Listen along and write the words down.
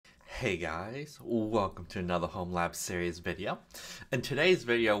Hey guys, welcome to another Homelab Series video. In today's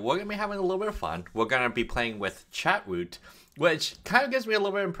video, we're going to be having a little bit of fun. We're going to be playing with Chatwoot, which kind of gives me a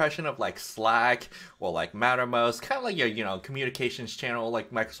little bit of impression of like Slack or like Mattermost, kind of like your, communications channel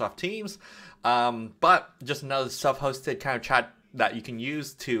like Microsoft Teams, but just another self-hosted kind of chat that you can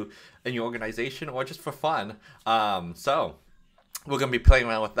use in your organization or just for fun. So we're going to be playing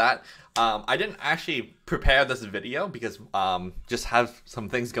around with that. I didn't actually prepare this video because just have some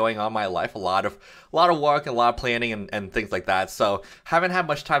things going on in my life, a lot of work and a lot of planning and things like that. So haven't had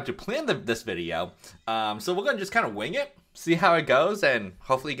much time to plan this video. So we're going to just kind of wing it, see how it goes, and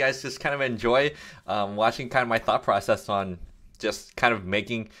hopefully you guys just kind of enjoy watching kind of my thought process on just kind of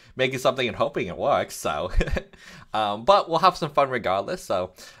making something and hoping it works. So but we'll have some fun regardless.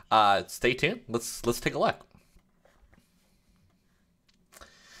 So stay tuned. Let's take a look.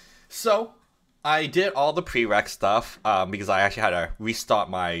 So I did all the prereq stuff because I actually had to restart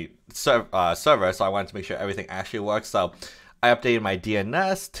my server, so I wanted to make sure everything actually works. So I updated my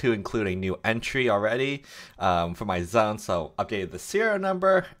DNS to include a new entry already for my zone. So updated the serial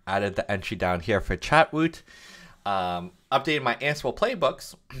number, added the entry down here for Chatwoot, updated my Ansible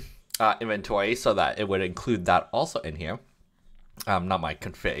playbooks inventory so that it would include that also in here. Not my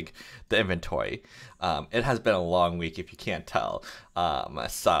config, the inventory. It has been a long week if you can't tell. There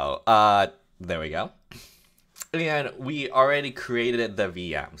we go. And we already created the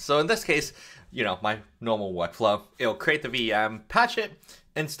VM. So in this case, my normal workflow, it'll create the VM, patch it,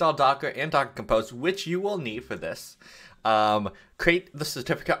 install Docker and Docker Compose, which you will need for this. Create the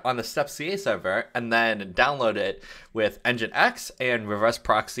certificate on the step.ca server, and then download it with Nginx and reverse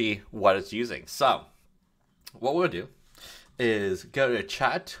proxy what it's using. So what we'll do is go to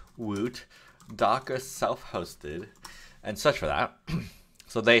Chatwoot Docker self-hosted and search for that.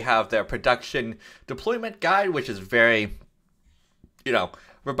 So they have their production deployment guide, which is very,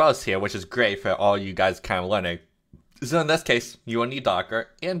 verbose here, which is great for all you guys kind of learning. So in this case, you will need Docker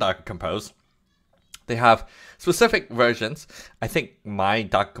and Docker Compose. They have specific versions. I think my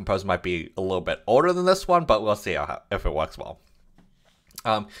Docker Compose might be a little bit older than this one, but we'll see if it works well.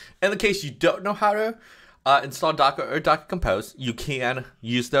 In the case you don't know how to install Docker or Docker Compose, you can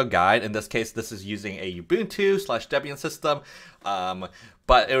use their guide. In this case, this is using a Ubuntu/Debian system,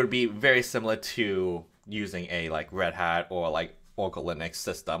 but it would be very similar to using a like Red Hat or like Oracle Linux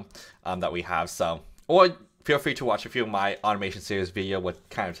system that we have. So, or feel free to watch a few of my automation series video, which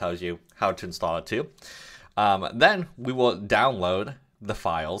kind of tells you how to install it too. Then we will download the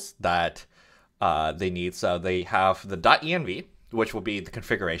files that they need. So they have the .env, which will be the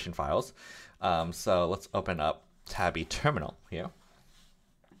configuration files. So let's open up Tabby Terminal here.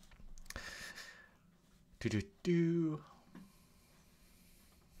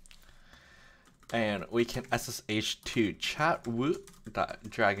 And we can SSH to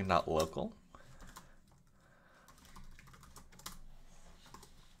chatwoot.dragon.local.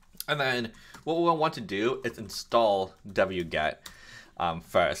 And then what we'll want to do is install wget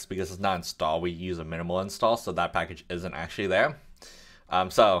first, because it's not installed. We use a minimal install, so that package isn't actually there.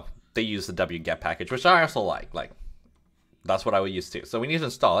 So they use the wget package, which I also like. Like, that's what I would use too. So we need to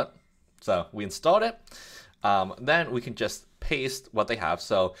install it. So we installed it. Then we can just paste what they have.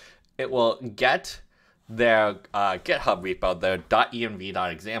 So it will get their GitHub repo, their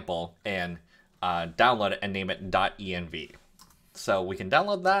 .env.example, and download it and name it .env. So we can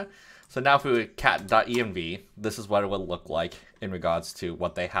download that. So now if we would cat.env, this is what it would look like in regards to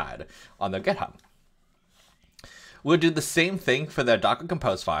what they had on their GitHub. We'll do the same thing for their Docker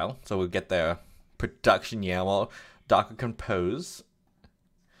Compose file. So we'll get their production YAML Docker Compose.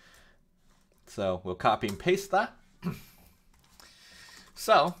 So we'll copy and paste that.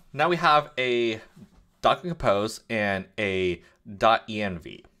 So now we have a Docker Compose and a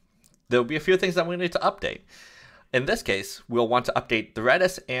 .env. There'll be a few things that we need to update. In this case, we'll want to update the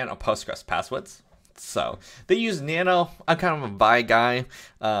Redis and a Postgres passwords. So they use Nano. I'm kind of a Vi guy,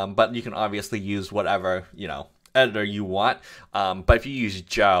 but you can obviously use whatever, editor you want. But if you use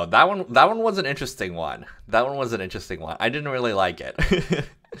Joe, that one was an interesting one. I didn't really like it.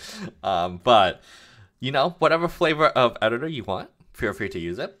 But whatever flavor of editor you want, feel free to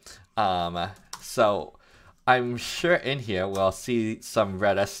use it. So I'm sure in here we'll see some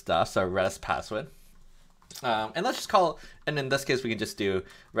Redis stuff. So Redis password. And let's just call, and in this case we can just do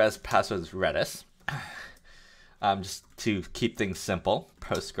Redis passwords Redis. Just to keep things simple.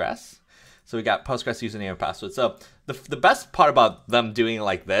 Postgres. So we got Postgres username and password. So the best part about them doing it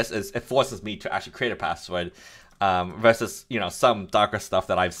like this is it forces me to actually create a password. versus, some Docker stuff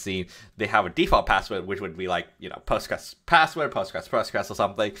that I've seen, they have a default password, which would be like, Postgres password, Postgres or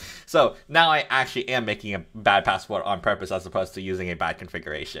something. So now I actually am making a bad password on purpose as opposed to using a bad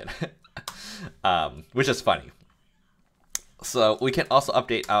configuration, which is funny. So we can also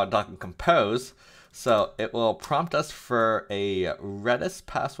update our Docker Compose. So it will prompt us for a Redis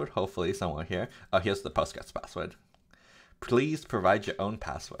password, hopefully somewhere here. Oh, here's the Postgres password. Please provide your own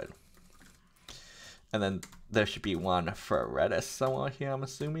password. And then there should be one for Redis somewhere here, I'm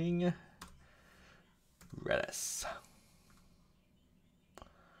assuming. Redis.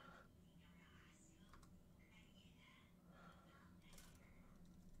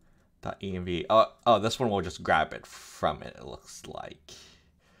 .env. Oh, this one will just grab it from it, it looks like.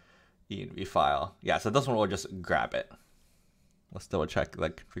 env file. Yeah, so this one will just grab it. Let's double check the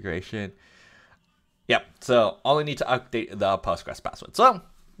configuration. Yep, so only need to update the Postgres password. So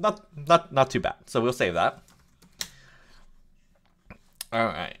not too bad. So we'll save that. All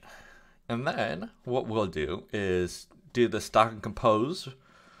right. And then what we'll do is do the Docker Compose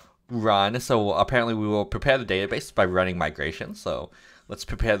run. So apparently we will prepare the database by running migration. So let's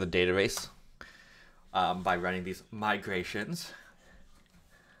prepare the database by running these migrations.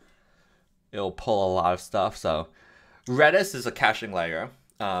 It'll pull a lot of stuff. So Redis is a caching layer.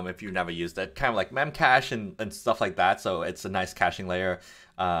 If you've never used it, kind of like Memcache and stuff like that. So it's a nice caching layer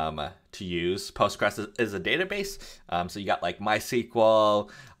to use. Postgres is a database. So you got like MySQL,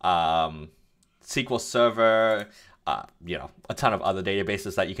 SQL Server, a ton of other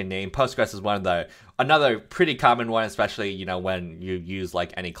databases that you can name. Postgres is another pretty common one, especially, when you use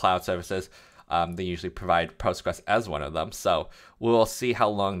like any cloud services. They usually provide Postgres as one of them. So we'll see how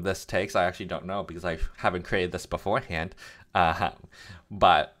long this takes. I actually don't know because I haven't created this beforehand.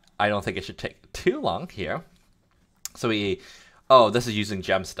 But I don't think it should take too long here. So this is using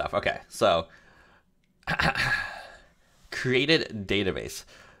gem stuff. Okay, so created database.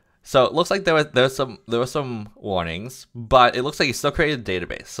 So it looks like there were some warnings, but it looks like you still created a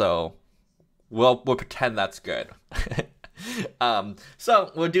database. So we'll pretend that's good.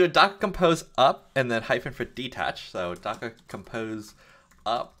 So we'll do a Docker Compose up and then hyphen for detach. So Docker Compose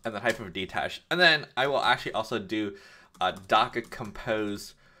up and then hyphen for detach. And then I will actually also do Docker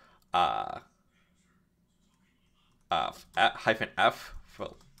Compose hyphen F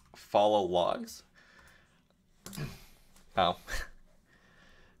for follow logs. Oh,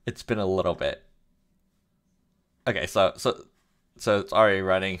 it's been a little bit. Okay, so it's already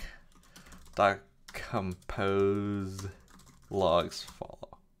running. Docker Compose logs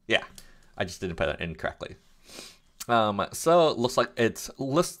follow. Yeah, I just didn't put it in correctly. So it looks like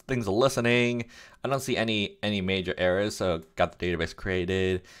things are listening. I don't see any major errors, so got the database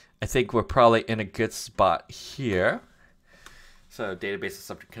created. I think we're probably in a good spot here. So database is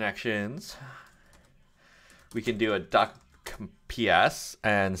subject connections. We can do a doc ps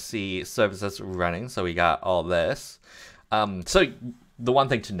and see services running. So we got all this. So the one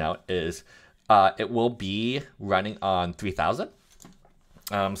thing to note is it will be running on 3000.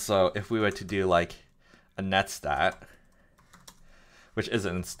 So if we were to do like a netstat, which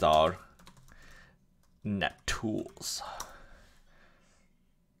isn't installed, nettools.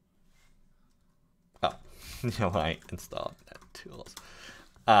 Oh, I installed nettools.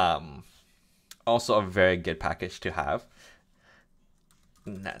 Also a very good package to have.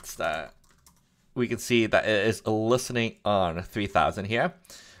 Netstat. We can see that it is listening on 3000 here.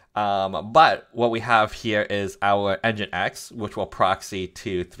 But what we have here is our Nginx, which will proxy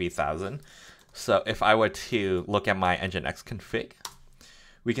to 3000. So if I were to look at my Nginx config,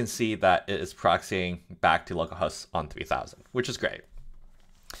 we can see that it is proxying back to localhost on 3000, which is great.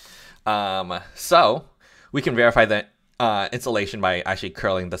 So we can verify the installation by actually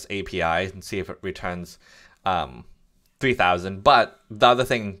curling this API and see if it returns 3000. But the other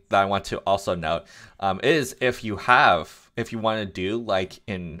thing that I want to also note is if you want to do like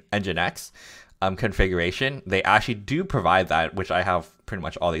in Nginx configuration, they actually do provide that, which I have pretty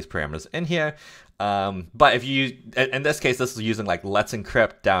much all these parameters in here. But if you, in this case, this is using like Let's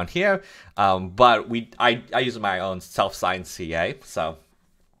Encrypt down here. But I use my own self-signed CA. So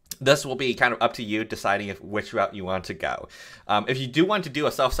this will be kind of up to you deciding which route you want to go. If you do want to do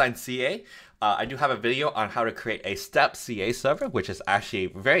a self-signed CA, I do have a video on how to create a step CA server, which is actually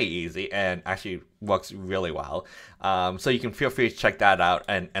very easy and actually works really well. So you can feel free to check that out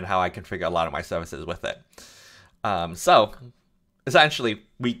and how I configure a lot of my services with it. So essentially,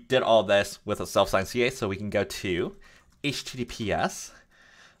 we did all this with a self-signed CA, so we can go to https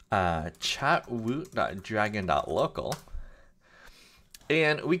chatwoot.dragon.local,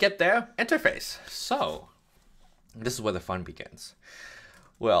 and we get their interface. So this is where the fun begins.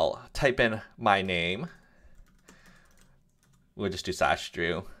 We'll type in my name, we'll just do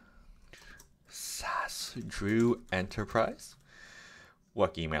 /Drew. /Drew Enterprise.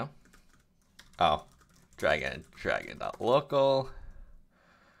 Work email. Oh, dragon.local.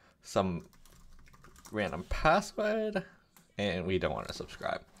 Some random password, and we don't want to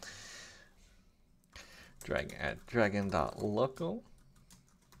subscribe. Dragon.local.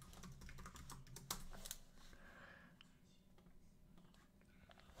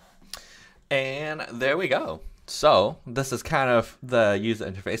 And there we go. So this is kind of the user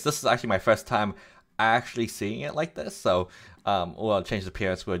interface. This is actually my first time actually seeing it like this. So we'll change the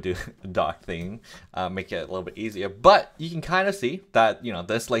appearance. We'll do the dock thing, make it a little bit easier. But you can kind of see that, you know,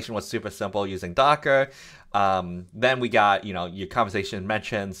 the installation was super simple using Docker. Then we got, you know, your conversation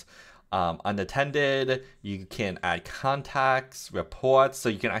mentions unattended. You can add contacts, reports. So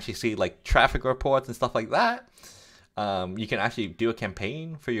you can actually see like traffic reports and stuff like that. You can actually do a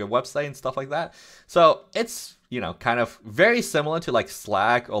campaign for your website and stuff like that. So it's, you know, kind of very similar to like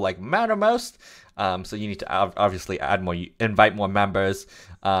Slack or like Mattermost. So you need to obviously invite more members.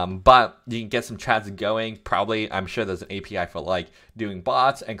 But you can get some chats going. Probably, I'm sure there's an API for like doing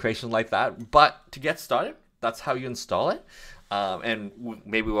bots and creation like that. But to get started, that's how you install it. And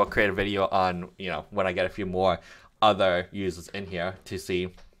maybe we'll create a video on, you know, when I get a few more other users in here to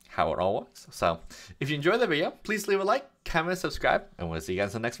see how it all works. So if you enjoyed the video, please leave a like, comment, subscribe, and we'll see you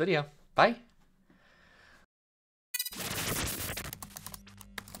guys in the next video. Bye.